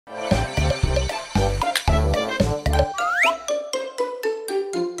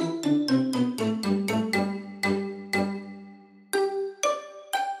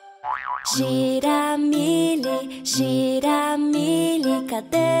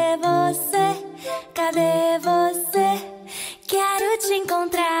Cadê você? Cadê você? Quero te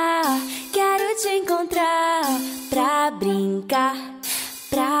encontrar pra brincar,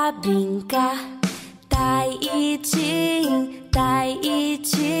 pra brincar. Tai e Tim, Tai e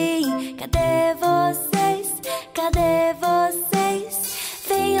Tim, cadê vocês? Cadê vocês?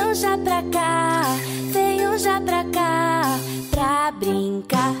 Venham já pra cá, venham já pra cá, pra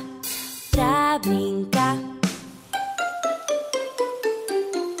brincar, pra brincar.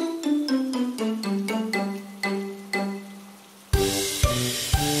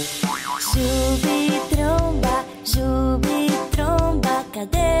 Jubi tromba,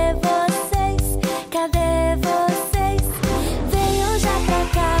 cadê vocês? Cadê vocês? Venham já pra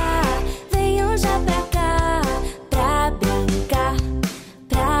cá, venham já pra cá, pra brincar,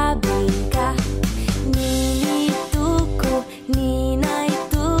 pra brincar. Nini e Tuco, Nina e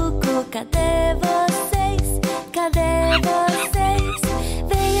Tuco, cadê vocês? Cadê vocês?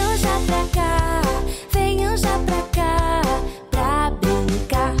 Venham já pra cá, venham já pra cá, pra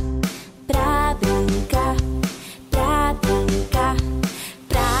brincar, pra brincar, pra brincar,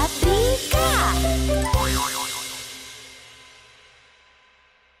 pra brincar.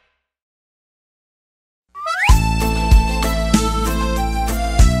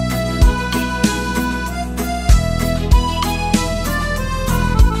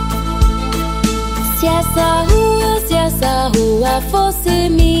 Se essa rua fosse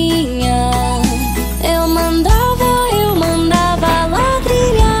minha, eu mandava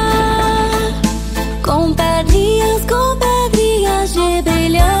ladrilhar com pedrinhas de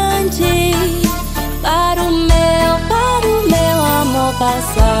brilhante para o meu amor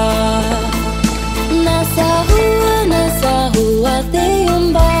passar. Nessa rua tem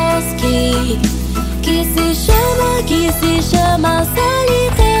um bosque que se chama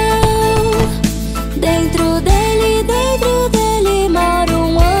solidão. Dentro dele mora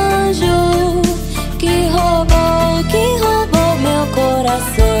um anjo que roubou meu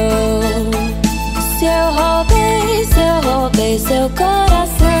coração. Se eu roubei seu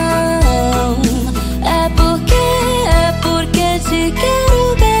coração, é porque te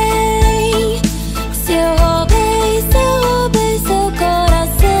quero bem. Se eu roubei seu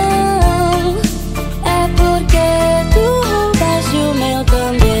coração, é porque tu roubaste o meu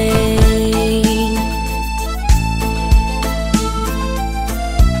também.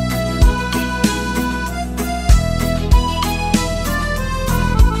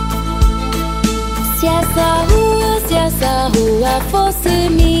 Se essa rua fosse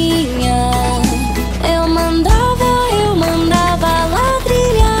minha, eu mandava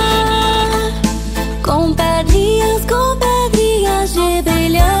ladrilhar com pedrinhas de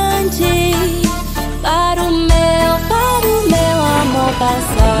brilhante para o meu amor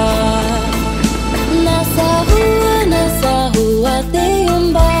passar. Nessa rua tem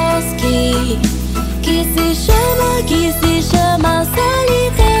um bosque que se chama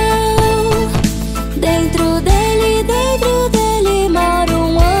solidão. Dentro dele mora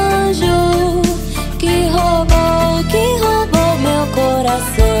um anjo que roubou meu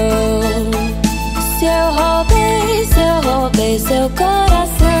coração. Se eu roubei seu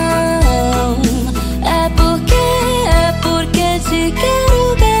coração, é porque te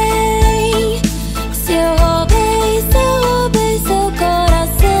quero bem. Se eu roubei seu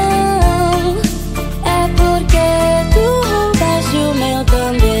coração, é porque tu roubaste o meu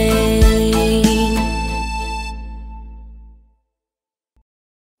também.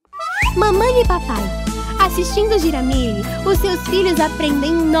 Mamãe e papai, assistindo Giramille, os seus filhos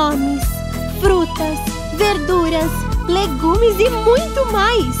aprendem nomes, frutas, verduras, legumes e muito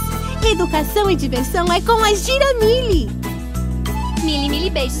mais. Educação e diversão é com a Giramille. Mili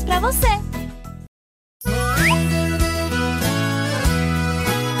beijos pra você.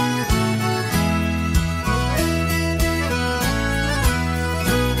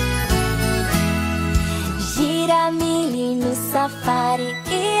 Giramille no safari,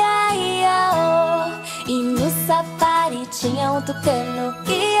 ia, ia, oh. E no safari tinha um tucano,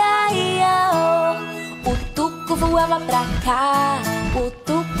 ia, ia, oh. O tuco voava pra cá, o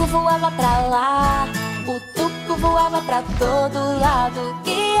tuco voava pra lá, o tuco voava pra todo lado,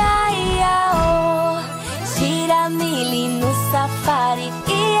 ia, ia, oh. Giramille no safari,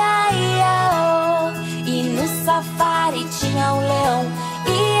 ia, ia, oh. E no safari tinha um leão,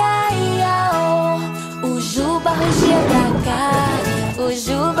 ia, ia, oh. O Juba rugia pra cá, o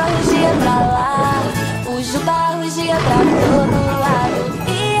Juba rugia pra lá, o Juba rugia pra todo lado,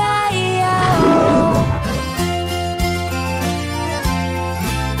 ia, ia, oh.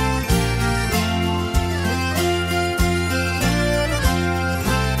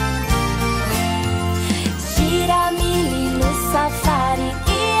 Giramille no safari,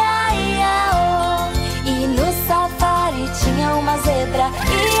 ia,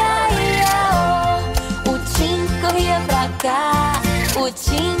 O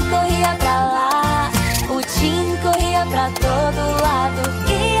Tim corria pra lá, o Tim corria pra todo lado.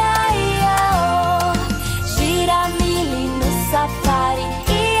 Ia, ia, oh. Giramille no safari.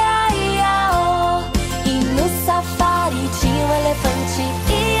 Ia, ia, oh. E no safari tinha um elefante.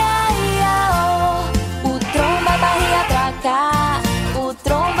 Ia, ia, oh. O tromba barria pra cá, o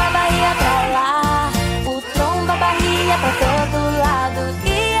tromba barria pra lá, o tromba barria pra todo lado.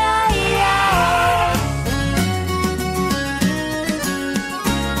 Ia, ia, oh.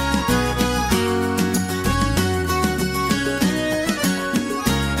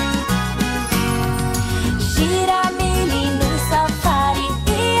 Giramille no safari.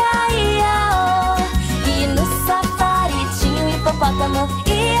 Ia, ia, oh. E no safari tinha um hipopótamo.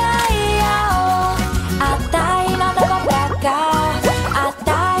 Ia, ia, oh. A Thay nadava pra cá, a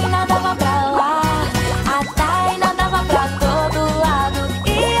Thay nadava pra lá, a Thay nadava pra todo lado.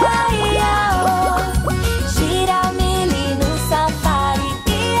 Ia, ia, oh. Giramille no safari.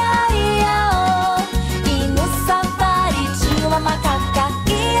 Ia, ia, oh. E no safari tinha uma macaca.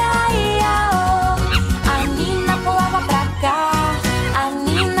 Ia, ia, oh. A Nina pulava pra cá, a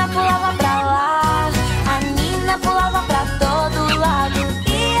Nina pulava pra lá, a Nina pulava pra todo lado.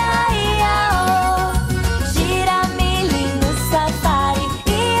 Ia, ia, oh. Giramille no safari.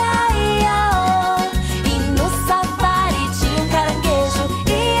 Ia, ia, oh. E no safari tinha um caranguejo.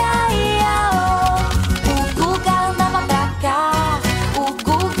 Ia, ia, oh. O Guga andava pra cá, o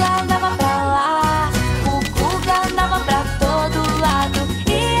Guga andava pra lá, o Guga andava pra todo lado.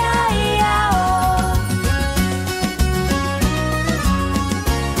 Ia, ia, oh.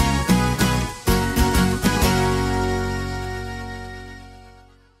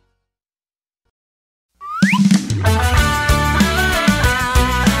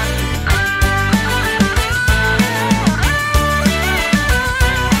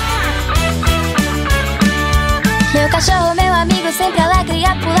 Meu cachorro, meu amigo, sempre alegre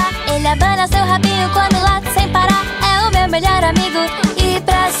a pular. Ele abana seu rabinho quando late sem parar. É o meu melhor amigo e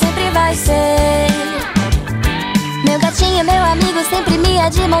pra sempre vai ser. Meu gatinho, meu amigo, sempre mia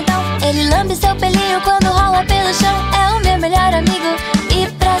de montão. Ele lambe seu pelinho quando rola pelo chão. É o meu melhor amigo e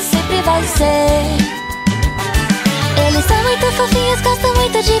pra sempre vai ser. Eles são muito fofinhos, gostam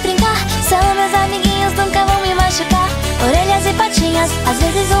muito de brincar. São meus amiguinhos, nunca vão me machucar. Orelhas e patinhas, às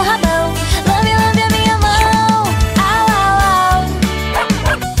vezes um rabão. Lambe, lambe a minha mão. Au, au, au.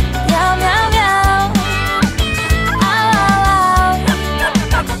 Miau, miau, miau. Au, au, au.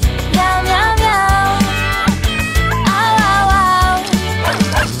 Miau, miau, miau. Au, au, au.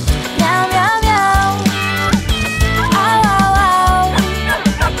 Miau, miau, miau. Au, au, au.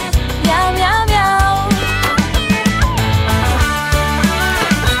 Miau, miau, miau.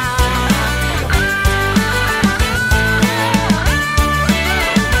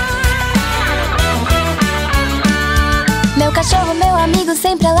 Meu cachorro, meu amigo,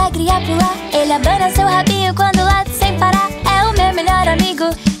 sempre alegre a pular. Ele abana seu rabinho quando late sem parar. É o meu melhor amigo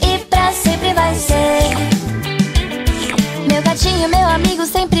e pra sempre vai ser. Meu gatinho, meu amigo,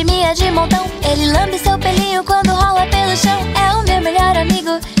 sempre mia de montão. Ele lambe seu pelinho quando rola pelo chão. É o meu melhor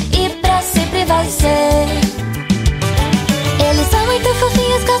amigo e pra sempre vai ser. Eles são muito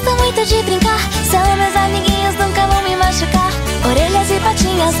fofinhos, gostam muito de brincar. São meus amiguinhos, nunca vão me machucar. Orelhas e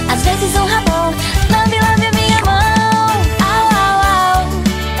patinhas, às vezes um rabão. Lambe, lambe a minha mão. Au, au, au.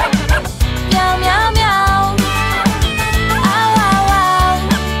 Miau, miau, miau. Au, au, au.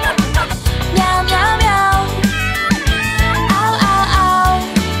 Miau, miau, miau. Au, au, au.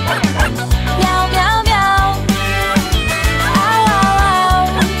 Miau, miau, miau. Au, au, au.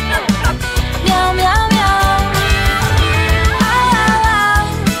 Miau, miau, miau. Au, au, au.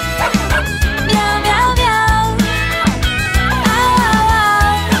 Miau, miau, miau. Au, au, au.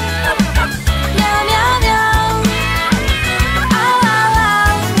 Miau, miau, miau. Au, au, au.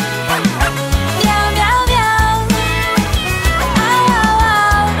 Miau, miau, miau. Au, au,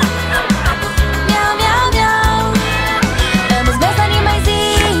 au. Miau, miau, miau. Amo os meus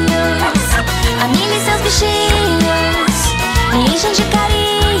animaizinhos, a Millie e seus bichinhos, me enchem de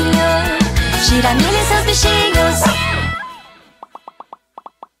carinho. Giramille e seus bichinhos.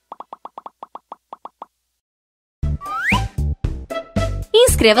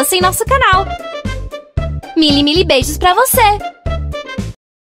 Inscreva-se em nosso canal. Mili beijos pra você.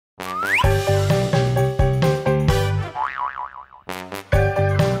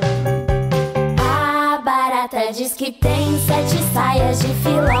 A barata diz que tem 7 saias de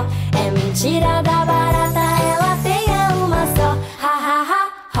filó. É mentira da barata, ela tem é uma só. Ha, ha, ha,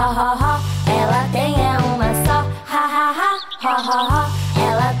 ho, ho, ho. Ela tem é uma só. Ha, ha, ha, ho, ho, ho.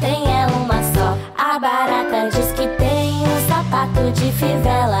 Ela tem é uma só. A barata diz que tem um sapato de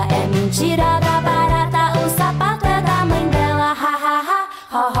fivela. É mentira da barata, o sapato é da mãe dela. Ha, ha, ha.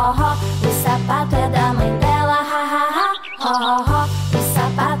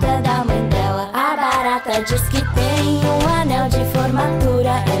 tem um anel de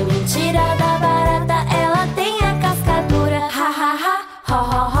formatura. É mentira da barata, ela tem a cascadura. Ha ha ha, ho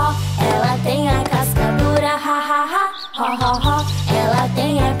ho ho, ela tem a cascadura. Ha ha ha, ho ho ho, ela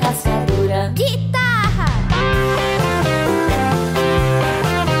tem a cascadura. Guitarra!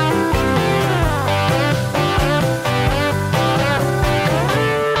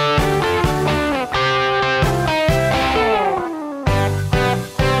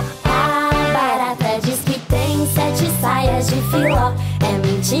 A barata diz que tem 7 saias de filó. É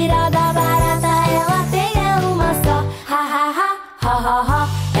mentira da barata, ela tem é uma só. Ha ha ha, ho ho ho,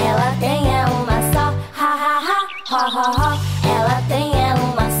 ela tem é uma só. Ha ha ha, ho ho ho, ela tem é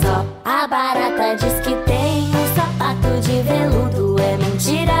uma só. A barata diz que tem um sapato de veludo. É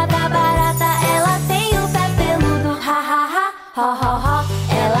mentira da barata, ela tem o pé peludo. Ha ha ha, ho ho ho,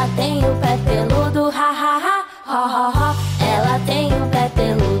 ela tem o pé peludo. Ha ha ha, ho ho ho, ela tem o pé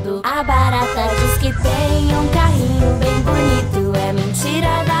peludo. A barata diz que tem um carrinho bem bonito. É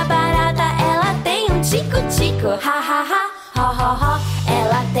mentira da barata, ela tem um tico-tico. Ha ha ha, ho ho ho,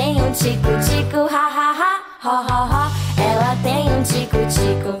 ela tem um tico-tico. Ha ha ha, ho ho ho, ela tem um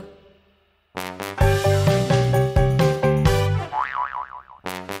tico-tico.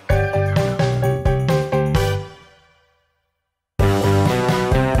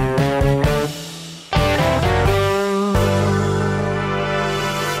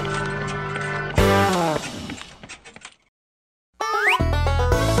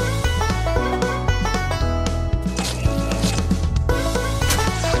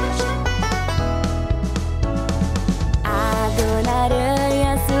 A Dona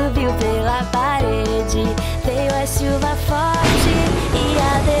Aranha subiu pela parede. Veio a chuva forte e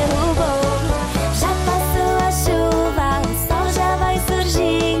a derrubou. Já passou a chuva, o sol já vai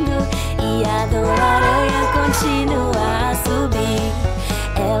surgindo e a Dona Aranha continua a subir.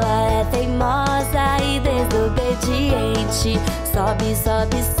 Ela é teimosa e desobediente. Sobe,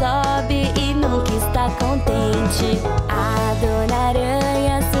 sobe, sobe e nunca está contente. A Dona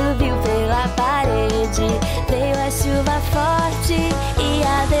Aranha subiu pela parede. Veio a chuva forte e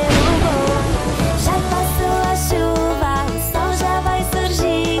a derrubou. Já passou a chuva, o sol já vai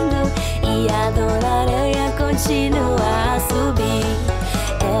surgindo e a Dona Aranha continua a subir.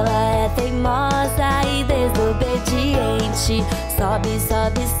 Ela é teimosa e desobediente. Sobe,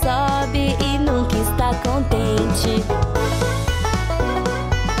 sobe, sobe e nunca está contente.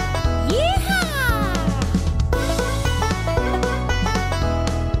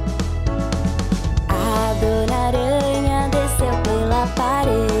 A Dona Aranha desceu pela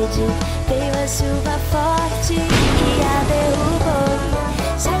parede. Veio a chuva forte e a derrubou.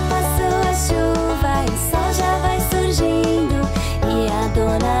 Já passou a chuva e o sol já vai surgindo e a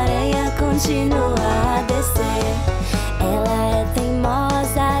Dona Aranha continua a descer. Ela é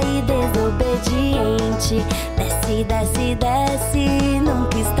teimosa e desobediente. Desce, desce, desce,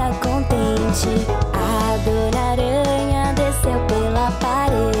 nunca está contente. A Dona Aranha desceu pela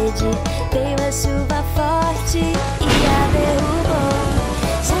parede. Veio a chuva forte e a derrubou.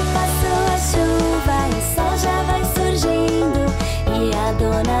 Já passou a chuva e o sol já vai surgindo e a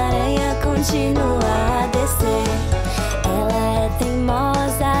Dona Aranha continua a descer. Ela é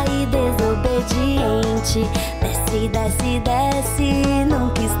teimosa e desobediente. Desce, desce, desce,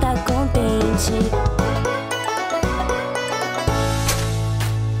 nunca está contente.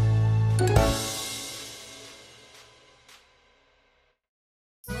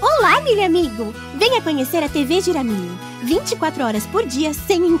 Olá, milho amigo! Venha conhecer a TV Giramille. 24 horas por dia,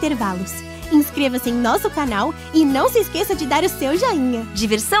 sem intervalos. Inscreva-se em nosso canal e não se esqueça de dar o seu joinha.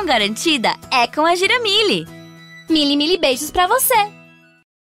 Diversão garantida é com a Giramille. Mili, mili beijos pra você!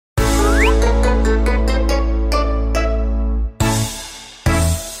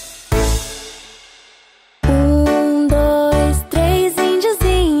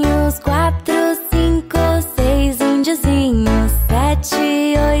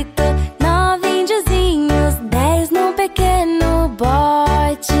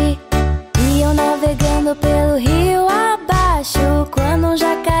 Pelo rio abaixo, quando um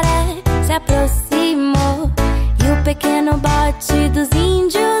jacaré se aproximou e o pequeno bote dos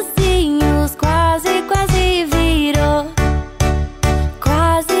índiozinhos quase, quase virou.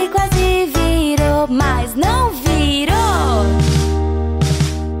 Quase, quase virou, mas não virou.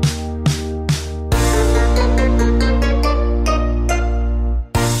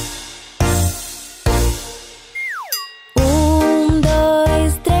 Um,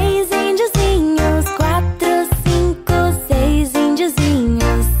 dois, três índiozinhos, 4,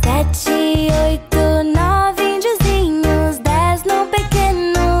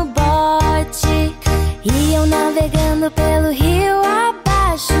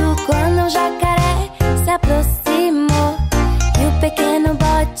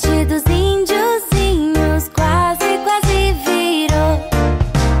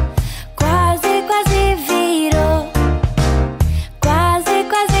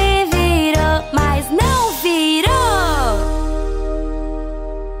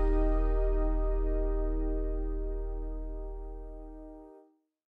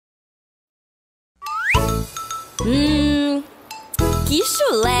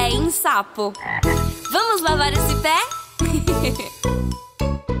 em sapo. Vamos lavar esse pé?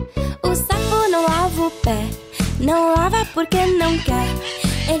 O sapo não lava o pé, não lava porque não quer.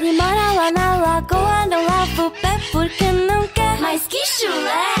 Ele mora lá na lagoa, não lava o pé porque não quer. Mas que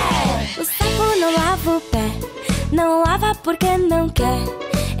chulé! O sapo não lava o pé, não lava porque não quer.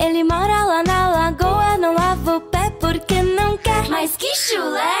 Ele mora lá na lagoa, não lava o pé porque não quer. Mas que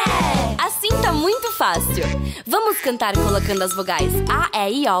chulé! Assim tá muito fácil. Vamos cantar colocando as vogais A,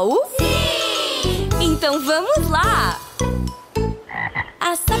 E, I, O, U? Sim! Então vamos lá!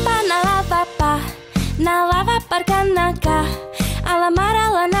 A sapa na lava pá, na lava parca na cá. A lamara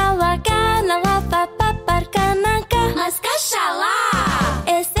lá na laga, na lava pá parca na cá. Mas cachalá!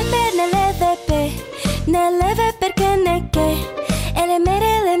 Esse per nele perché ne che. Ele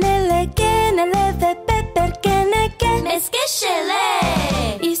merele nele che, nele pe perché ne che. Mas que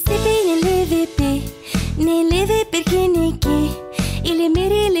chelé! I sipi ni livi perché ni chi. Ili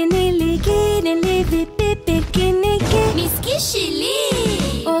mirili ni ligi, ni livi perché ni chi. Mas que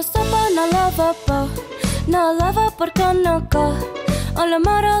chili! O sopo no lavo porco no co. O lo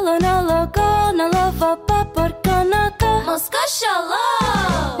moro lo no logo, no lavo po porco no co. Moscocholô!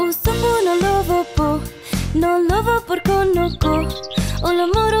 O sopo no lavo porco no co. O lo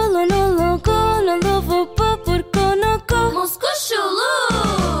moro lo no logo, no lavo po porco no co. Moscochulu!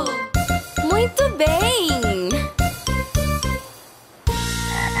 Muito bem!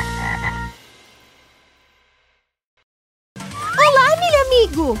 Olá, milho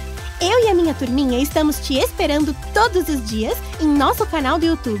amigo! Eu e a minha turminha estamos te esperando todos os dias em nosso canal do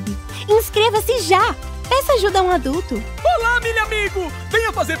YouTube. Inscreva-se já! Peça ajuda a um adulto. Olá, milho amigo!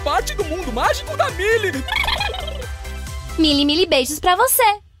 Venha fazer parte do mundo mágico da Milly! Mili beijos pra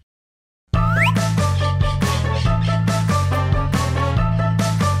você!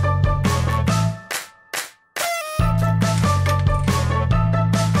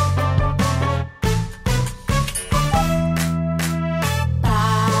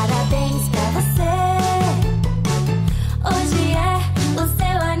 Parabéns pra você. Hoje é o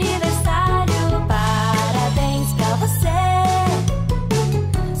seu aniversário. Parabéns pra você.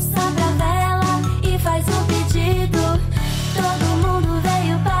 Sopra a vela e faz um pedido. Todo mundo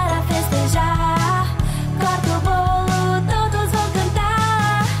veio para festejar. Corta o bolo, todos vão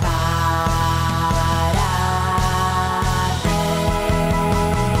cantar.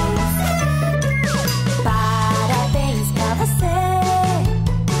 Parabéns pra você.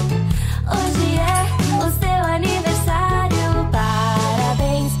 Hoje é o seu aniversário.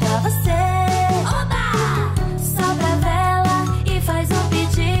 Parabéns pra você. Oba! Sopra a vela e faz um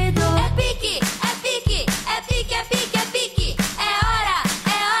pedido. É pique, é pique, é pique, é pique, é pique. É hora,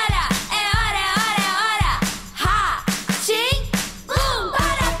 é hora, é hora, é hora, é hora. Ha, tim, bum,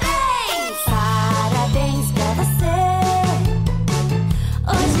 parabéns! Parabéns pra você.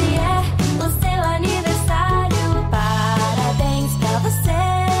 Hoje é o seu aniversário. Parabéns pra você.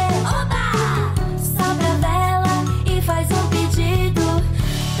 Oba! Sopra a vela e faz um pedido.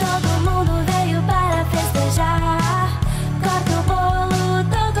 Todo mundo veio para festejar. Corta o bolo,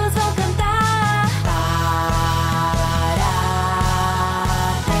 todos vão cantar. Parabéns!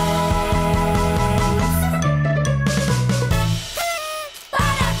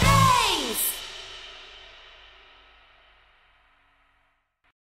 Parabéns!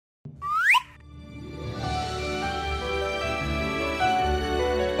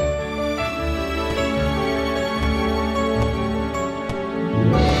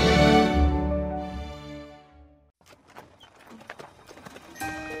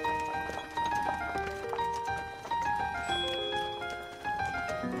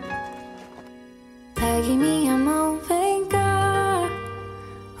 Pegue minha mão, vem cá.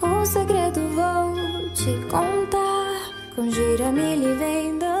 Um segredo vou te contar. Com Giramille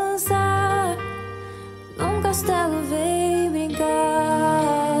vem dançar. Num castelo vem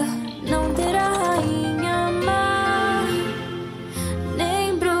brincar. Não terá rainha má,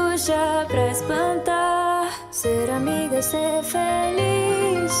 nem bruxa pra espantar. Ser amiga é ser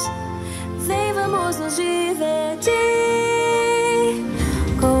feliz. Vem, vamos nos divertir.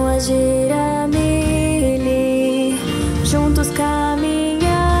 Com a Giramille, juntos caminhar.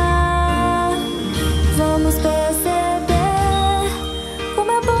 Vamos perceber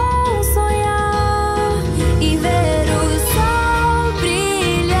como é bom sonhar e ver o sol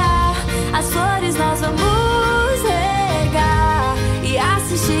brilhar. As flores nós vamos regar e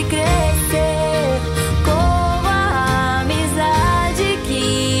assistir crescer com a amizade.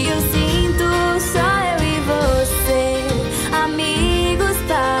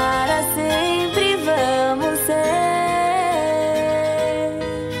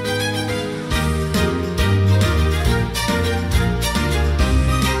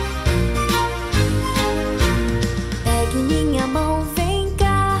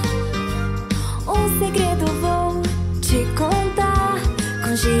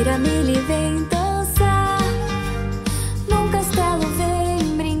 Giramille vem dançar, num castelo vem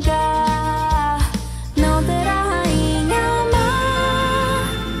brincar. Não terá rainha má,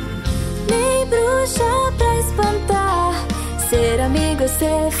 nem bruxa pra espantar. Ser amigo é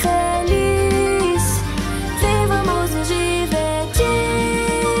ser feliz. Vem, vamos nos divertir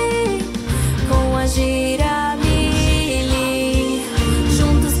com a Giramille.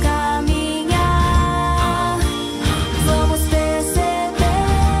 Juntos caminhar, vamos perceber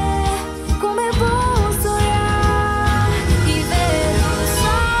como é bom sonhar e ver o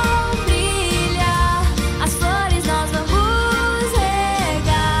sol brilhar. As flores nós vamos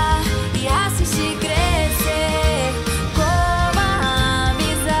regar e assistir crescer como a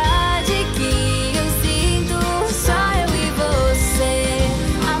amizade que eu sinto. Só eu e você,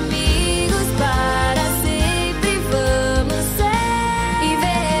 amigos para sempre vamos ser. E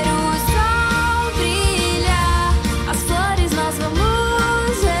ver o sol brilhar, as flores nós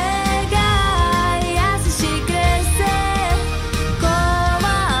vamos regar e assistir crescer como a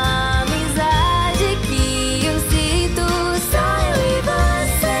amizade que eu sinto. Só eu e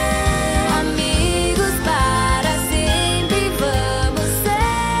você, amigos para sempre vamos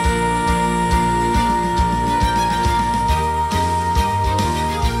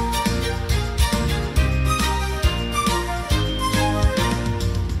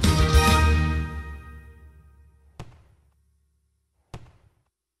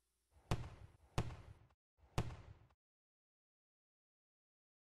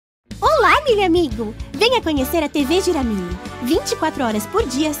Olá, meu amigo! Venha conhecer a TV Giramille. 24 horas por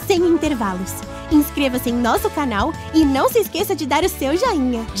dia, sem intervalos. Inscreva-se em nosso canal e não se esqueça de dar o seu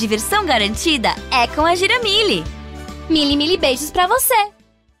joinha. Diversão garantida é com a Giramille. Mili, mili beijos pra você.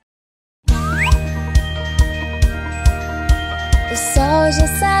 O sol já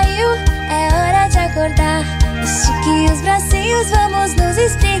saiu, é hora de acordar. Estique os bracinhos, vamos nos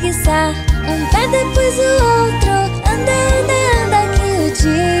espreguiçar. Um pé depois o outro, anda, anda, anda, que o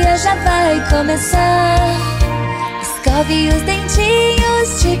dia já vai começar. Escove os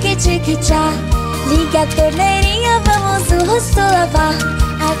dentinhos, tique, tique, tchá. Liga a torneirinha, vamos o rosto lavar.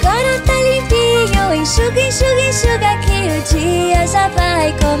 Agora tá limpinho, enxuga, enxuga, enxuga, que o dia já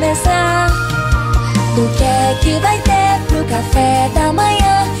vai começar. O que é que vai ter pro café da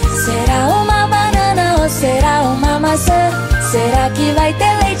manhã? Será uma banana ou será uma maçã? Será que vai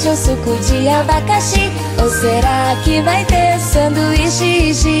ter leite ou suco de abacaxi? Ou será que vai ter sanduíche,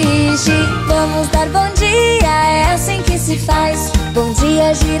 ishi, ishi? Vamos dar bom dia, é assim que se faz. Bom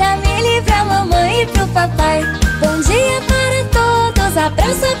dia, Giramille, pra mamãe e pro papai. Bom dia para todos,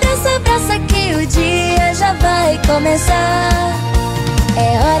 abraça, abraça, abraça, que o dia já vai começar.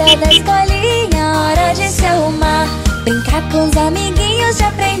 É hora da escolinha, hora de se arrumar. Brincar com os amiguinhos, de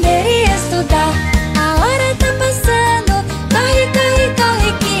aprender e estudar. A hora tá passando, corre, corre,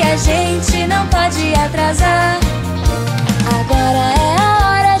 corre, que a gente não pode atrasar. Agora é a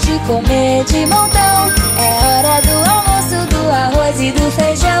hora de comer de montão. É hora do almoço, do arroz e do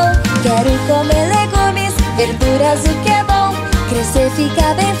feijão. Quero comer legumes, verduras, o que é bom. Crescer,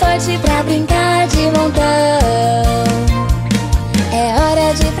 ficar bem forte pra brincar de montão. É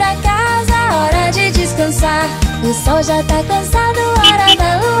hora de ir pra casa, hora de descansar. O sol já tá cansado, hora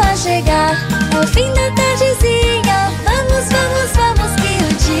da lua chegar. É o fim da tardezinha, vamos, vamos, vamos, que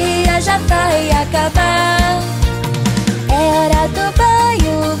o dia já vai acabar. É hora do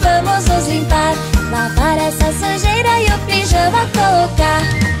banho, vamos nos limpar. Lavar essa sujeira e o pijama colocar.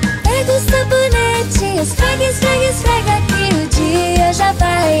 Pega o sabonete, esfrega, esfrega, esfrega, que o dia já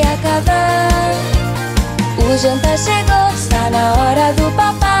vai acabar. O jantar chegou, está na hora do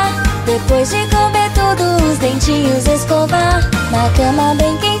papá. Depois de comer tudo, os dentinhos escovar. Na cama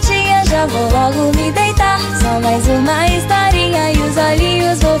bem quentinha, já vou logo me deitar. Só mais uma historinha e os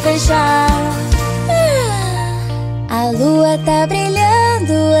olhinhos vou fechar. A lua tá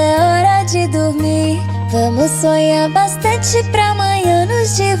brilhando, é hora de dormir. Vamos sonhar bastante pra amanhã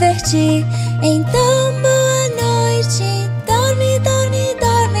nos divertir. Então boa noite, dorme, dorme,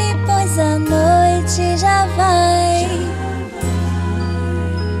 dorme, pois a noite já vai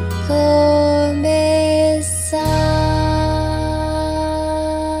começar.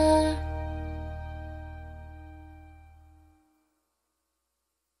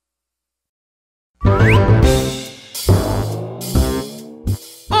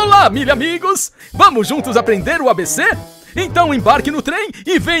 Olá, mil amigos! Vamos juntos aprender o ABC? Então embarque no trem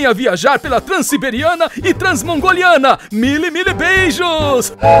e venha viajar pela Transiberiana e Transmongoliana. Mil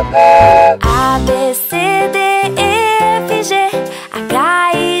beijos! A, B, C, D, E, F, G,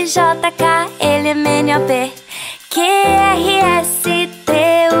 H, I, J, K, L, M, N, O, P, Q, R, S, T,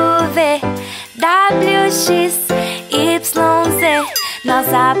 U, V, W, X, Y, Z. Nós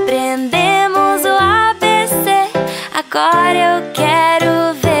aprendemos o ABC. Agora eu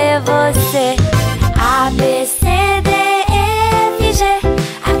quero ver você. A, B, C, D, E, F, G,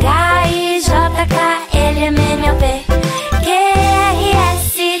 H, I, J, K, L, M, N, O, P, Q, R,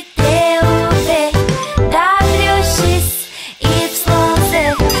 S, T, U, V, W, X, Y, Z.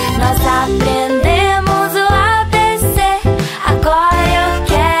 Nós aprendemos o ABC. Agora eu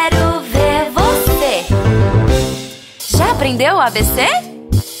quero ver você. Já aprendeu o ABC?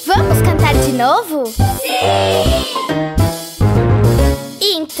 Vamos cantar de novo? Sim!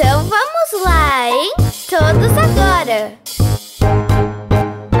 Então vamos lá, hein? Todos agora.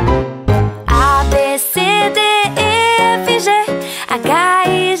 A, B, C, D, E, F, G, H,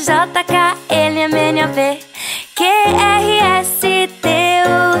 I, J, K, L, M, N, O, P, Q, R, S, T,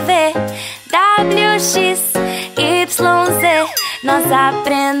 U, V, W, X, Y, Z. Nós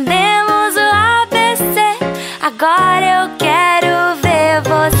aprendemos o ABC. Agora eu quero ver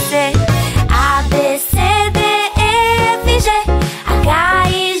você. A, B, C, D, E, F, G, H,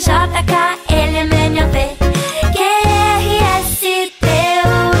 I, J, K, L, M, N, O, P, Q, R, S, T, U,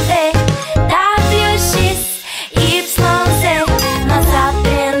 V, W, X, Y, Z. Nós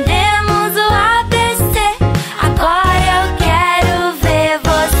aprendemos o ABC. Agora eu quero ver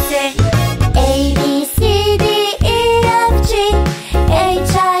você. A, B, C, D, E, F, G,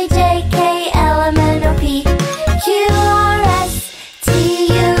 H, I, J, K, L, M, N, O, P, Q, R, S, T,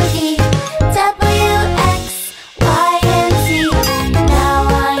 U, V, W, X, Y, and Z. Now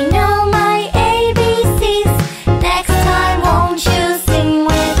I know my ABCs. Next time won't you sing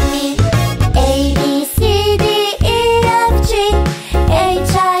with me? A, B, C, D, E, F, G,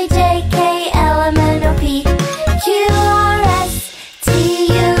 H, I, J, K, L, M, N, O, P, Q, R, S, T,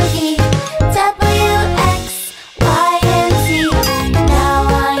 U, V, W, X, Y, and Z. Now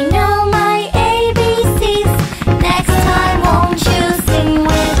I know my ABCs. Next time won't you sing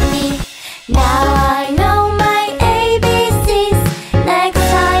with me? Now I know my ABCs. Next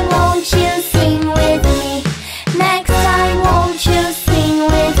time won't you sing with me? Next time won't you sing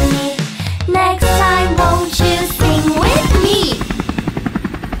with me? Next time won't you sing with me?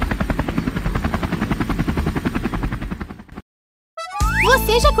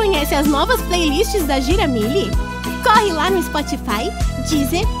 Você já conhece as novas playlists da Giramille? Corre lá no Spotify,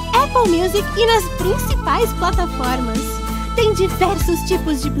 Deezer, Apple Music e nas principais plataformas. Tem diversos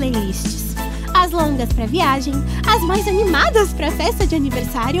tipos de playlists. As longas para viagem, as mais animadas para festa de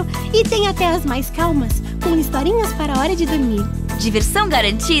aniversário e tem até as mais calmas, com historinhas para a hora de dormir. Diversão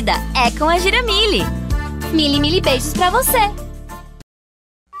garantida é com a Giramille. Mili beijos pra você.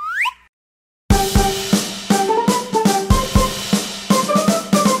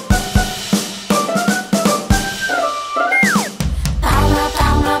 Palma,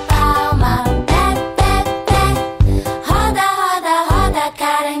 palma, palma, pé, pé, pé. Roda, roda, roda,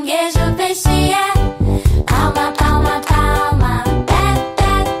 caranguejo, peixe é. Palma, palma, palma, pé,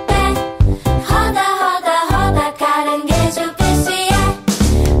 pé, pé. Roda, roda, roda, caranguejo, peixe é.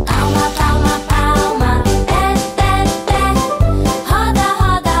 Palma, palma, palma, pé, pé, pé.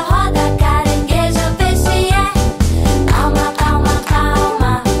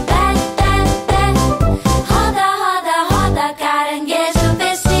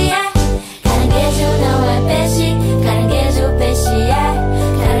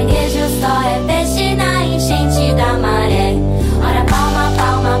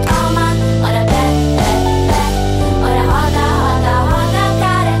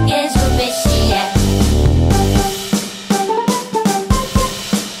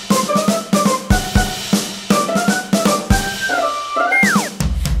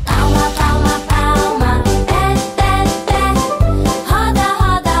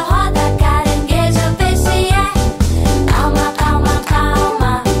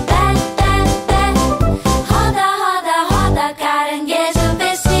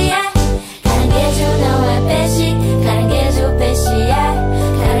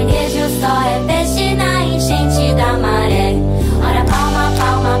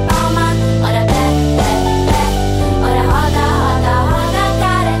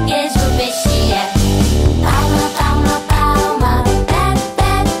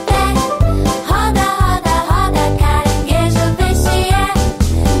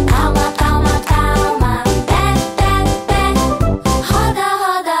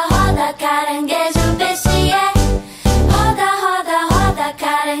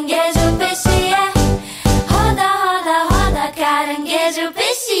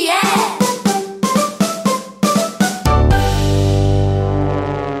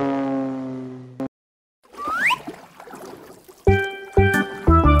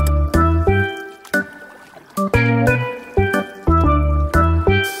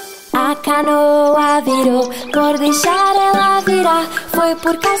 canoa virou, por deixar ela virar. Foi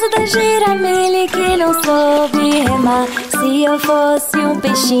por causa da Giramille que não soube remar. Se eu fosse um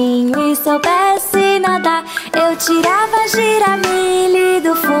peixinho e soubesse nadar, eu tirava a Giramille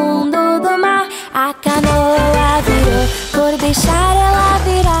do fundo do mar. A canoa virou, por deixar ela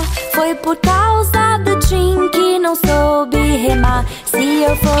virar. Foi por causa do Tim que não soube remar. Se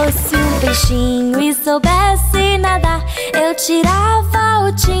eu fosse um peixinho e soubesse nadar, eu tirava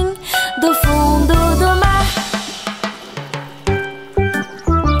o Tim do fundo do mar.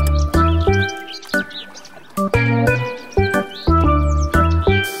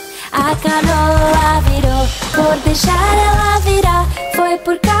 A canoa virou, por deixar ela virar. Foi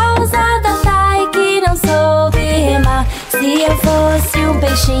por causa da Tai que não soube remar. Se eu fosse um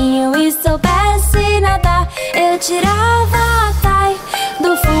peixinho e soubesse nadar, eu tirava a Tai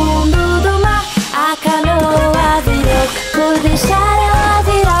do fundo do mar. A canoa virou, por deixar ela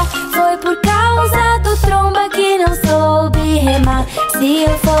virar. Foi por causa do Tromba que não soube remar. Se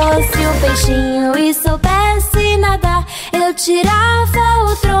eu fosse um peixinho e soubesse nadar, eu tirava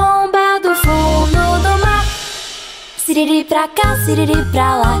o Tromba do fundo do mar. Siriri pra cá, siriri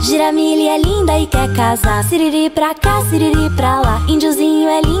pra lá, Giramille é linda e quer casar. Siriri pra cá, siriri pra lá, índiozinho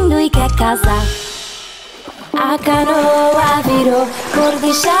é lindo e quer casar. A canoa virou, por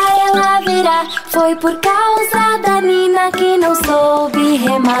deixar ela virar. Foi por causa da Nina que não soube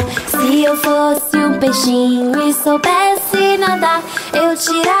remar. Se eu fosse um peixinho e soubesse nadar, eu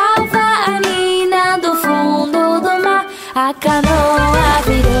tirava a Nina do fundo do mar. A canoa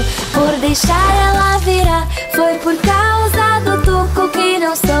virou, por deixar ela virar. Foi por causa do Tuco que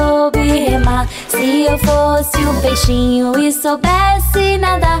não soube remar. Se eu fosse um peixinho e soubesse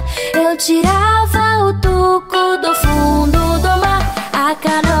nadar, eu tirava o Tuco do fundo do mar. A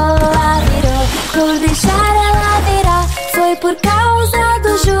canoa virou, por deixar ela virar. Foi por causa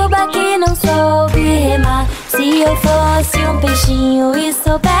do Juba que não soube remar. Se eu fosse um peixinho e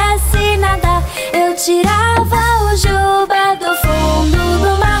soubesse nadar, eu tirava o Juba do fundo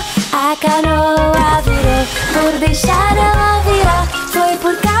do mar. A canoa virou, por deixar ela virar. Foi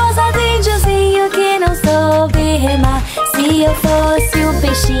por causa do índiozinho que não soube remar. Se eu fosse um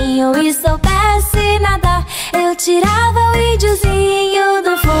peixinho e soubesse nadar, eu tirava o índiozinho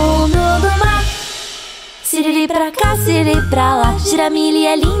do fundo do mar. Siriri pra cá, siriri pra lá, Giramille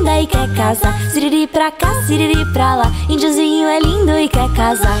é linda e quer casar. Siriri pra cá, siriri pra lá, índiozinho é lindo e quer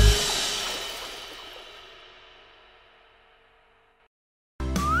casar.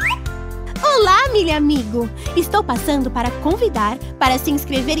 Olá, milho amigo! Estou passando para convidar para se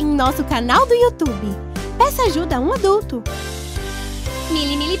inscrever em nosso canal do YouTube. Peça ajuda a um adulto.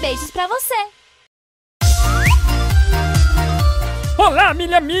 Mili beijos pra você. Olá,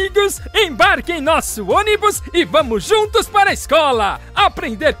 milho amigos! Embarque em nosso ônibus e vamos juntos para a escola!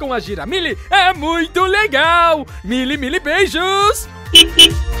 Aprender com a Giramille é muito legal! Mili beijos!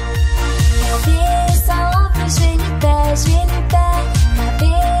 Cabeça, ombros, joelho, pé.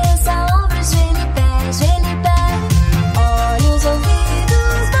 Cabeça, ombros, joelho, pé. Olhos,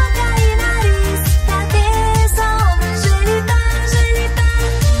 ouvidos, boca e nariz. Cabeça, ombros, joelho, pé.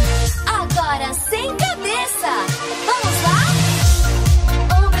 Agora sem cabeça. Vamos lá?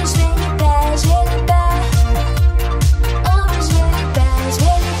 Ombros, joelho, pé. Ombros, joelho,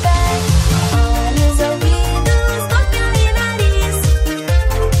 pé. Olhos, ouvidos, boca e nariz.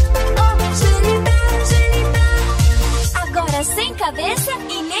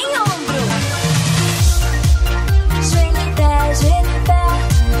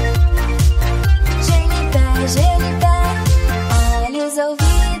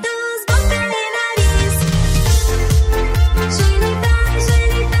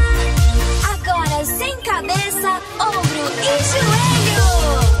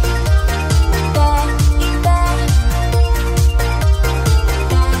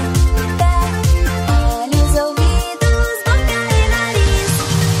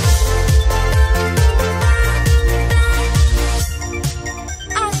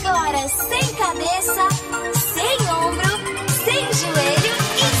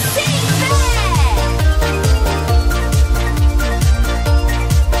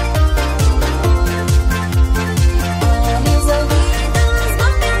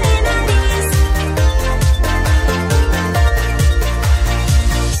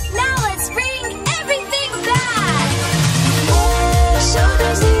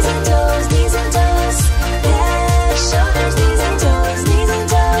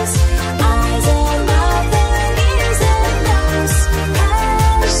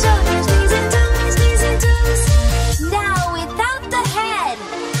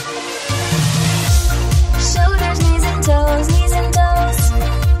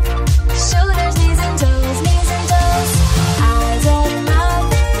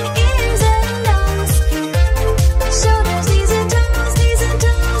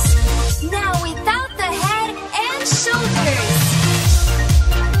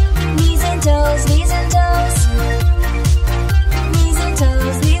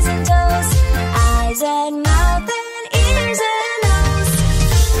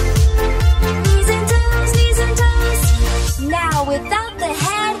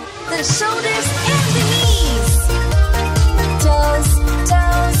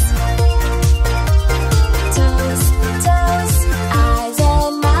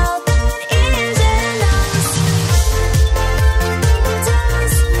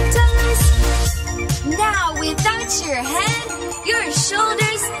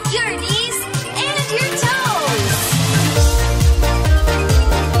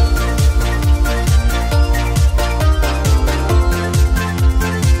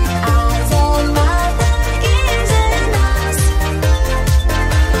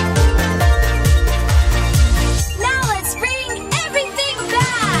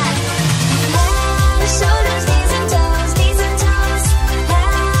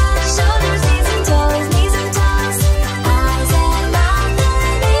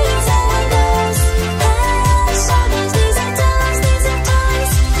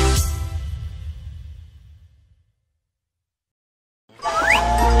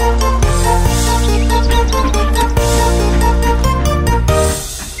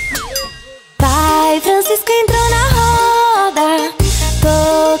 Francisco entrou na roda,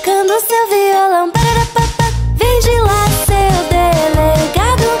 tocando seu violão. Vem de lá, seu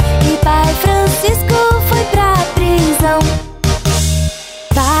delegado. E pai Francisco foi pra prisão.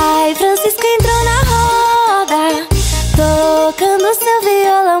 Pai Francisco entrou na roda, tocando seu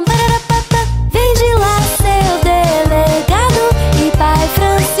violão. Vem de lá, seu delegado. E pai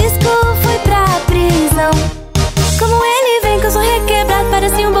Francisco foi pra prisão. Como ele vem com o som requebrado,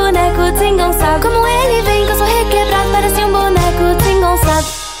 parece um boneco desengonçado. Como ele vem com o som requebrado, parece um boneco desengonçado.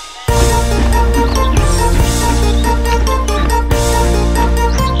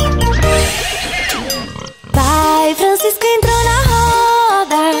 Pai Francisco entrou na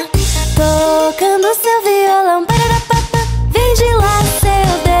roda, tocando seu violão. Vem de lá, seu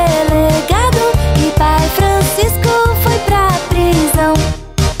delegado. E pai Francisco foi pra prisão.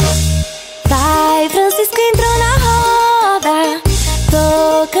 Pai Francisco entrou na roda,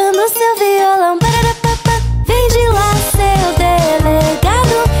 tocando seu violão. Vem de lá, seu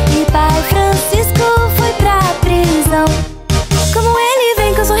delegado. E pai Francisco foi pra prisão. Como ele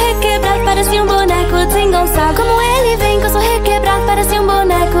vem com o som requebrado, parece um boneco desengonçado. Como ele vem com o som requebrado, parece um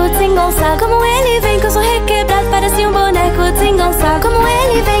boneco desengonçado. Como ele vem com o som requebrado, parece um boneco desengonçado. Como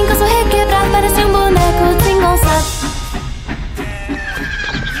ele vem com o som requebrado, parece um boneco desengonçado.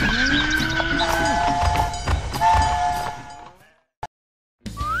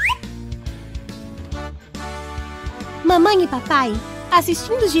 Mamãe e papai,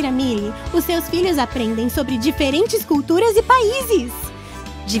 assistindo Giramille, os seus filhos aprendem sobre diferentes culturas e países.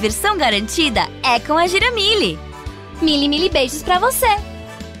 Diversão garantida é com a Giramille. Mili, mili, beijos pra você.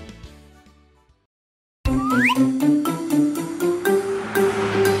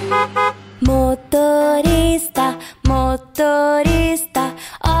 Motorista, motorista,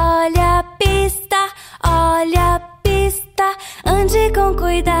 olha a pista, olha a pista. Ande com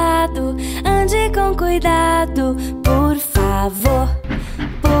cuidado, por favor,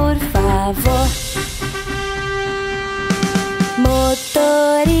 por favor.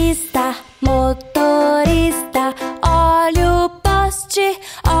 Motorista, motorista, olha o poste,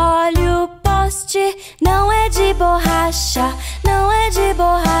 olha o poste. Não é de borracha, não é de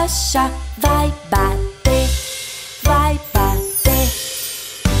borracha. Vai bater, vai bater.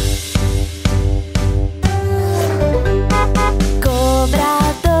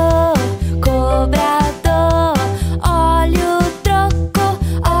 Cobrador, cobrador, olha o troco,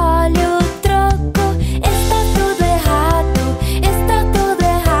 olha o troco. Está tudo errado, está tudo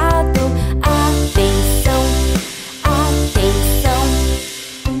errado. Atenção, atenção.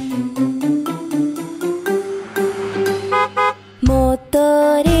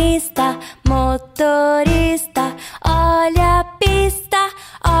 Motorista, motorista, olha a pista,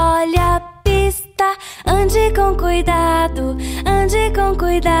 olha a pista. Ande com cuidado,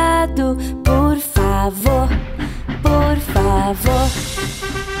 por favor, por favor.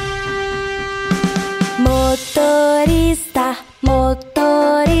 Motorista,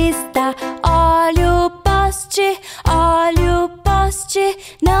 motorista, olha o poste, olha o poste.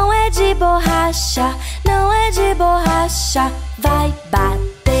 Não é de borracha, não é de borracha. Vai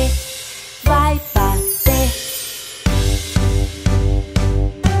bater, vai bater.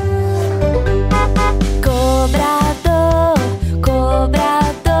 Cobrador,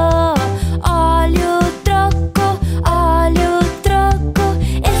 cobrador, olha o troco, olha o troco.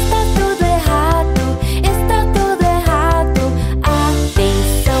 Está tudo errado, está tudo errado.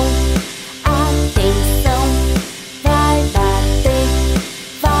 Atenção, atenção. Vai bater,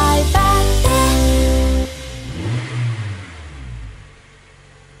 vai bater.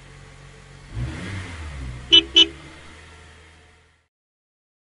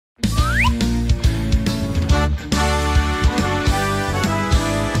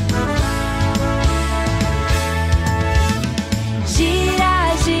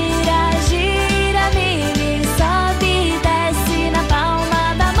 Gira, gira, Giramille, sobe e desce na palma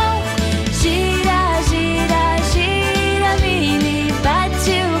da mão. Gira, gira, Giramille,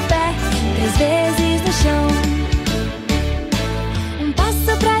 bate o pé 3 vezes no chão. Um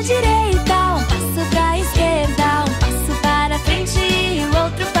passo pra direita, um passo pra esquerda, um passo para frente e o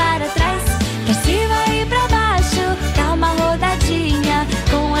outro para trás. Pra cima e pra baixo, dá uma rodadinha.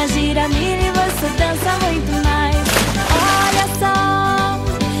 Com a Giramille você dança muito mais. Olha só,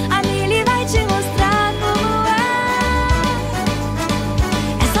 a Mili vai te mostrar como é.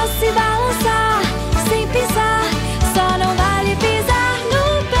 É só se balançar, sem pisar. Só não vale pisar no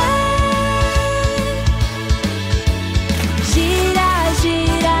pé. Gira,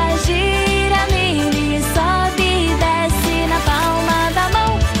 gira, Giramille, sobe e desce na palma da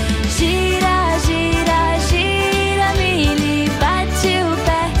mão. Gira, gira, Giramille, bate o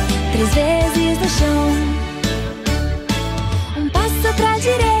pé 3 vezes no chão. Um passo pra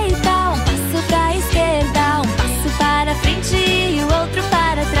direita, um passo pra esquerda, um passo para frente e o outro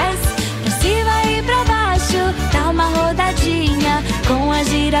para trás. Pra cima e pra baixo, dá uma rodadinha. Com a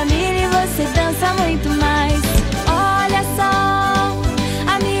Giramille você dança muito mais. Olha só,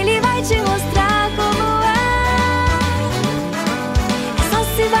 a Mili vai te mostrar como é. É só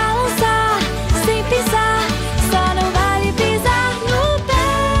se balançar, sem pisar, só não vale pisar no pé.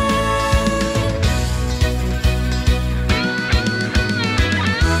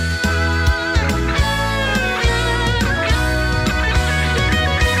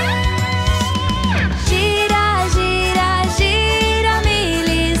 Gira, gira,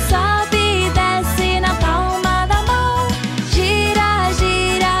 Giramille, sobe e desce na palma da mão. Gira,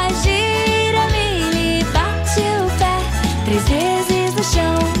 gira, Giramille, bate o pé 3 vezes no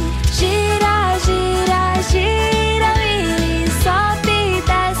chão. Gira, gira, Giramille, sobe e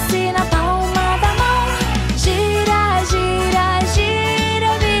desce na palma da mão. Gira, gira,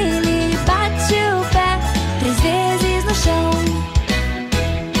 Giramille, bate o pé 3 vezes no chão.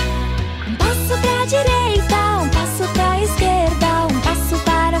 Um passo pra direita, um passo pra esquerda, um passo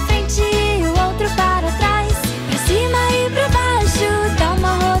para frente e o outro para trás. Pra cima e pra baixo, dá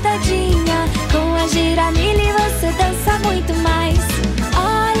uma rodadinha. Com a Giramille você dança muito mais.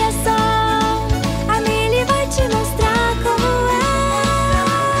 Olha só, a Mili vai te mostrar como é.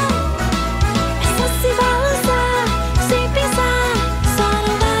 É só se balançar, sem pensar, só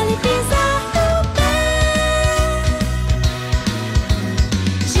não vale pisar no pé.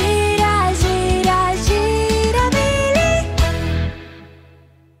 Gira, gira, Giramille.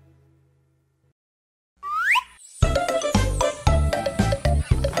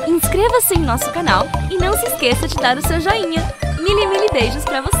 Inscreva-se em nosso canal e não se esqueça de dar o seu joinha. Mili beijos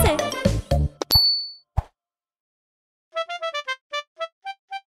pra você!